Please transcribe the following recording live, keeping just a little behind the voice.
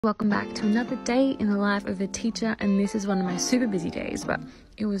Welcome back to another day in the life of a teacher, and this is one of my super busy days, but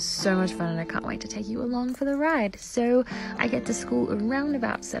it was so much fun and I can't wait to take you along for the ride. So I get to school around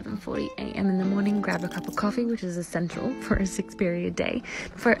about 7:40 a.m. in the morning, grab a cup of coffee, which is essential for a 6-period day,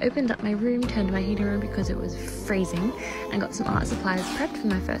 before I opened up my room, turned my heater on because it was freezing, and got some art supplies prepped for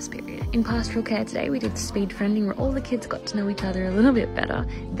my first period. In pastoral care today, we did speed friending where all the kids got to know each other a little bit better.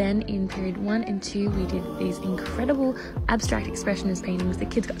 Then in period 1 and 2, we did these incredible abstract expressionist paintings. The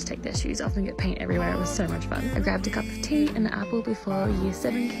kids got to take their shoes off and get paint everywhere. It was so much fun. I grabbed a cup of tea and an apple before year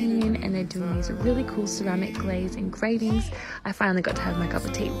 7 came in, and they're doing these really cool ceramic glaze engravings. I finally got to have my cup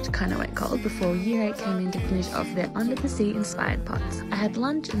of tea, which kind of went cold, before year 8 came in to finish off their under the sea inspired pots. I had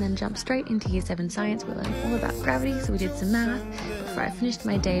lunch and then jumped straight into year 7 science. We're learning all about gravity, so we did some math before I finished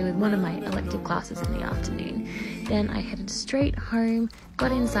my day with one of my elective classes in the afternoon. Then I headed straight home,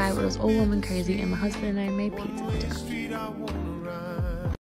 got inside where it was all warm and cozy, and my husband and I made pizza for dinner.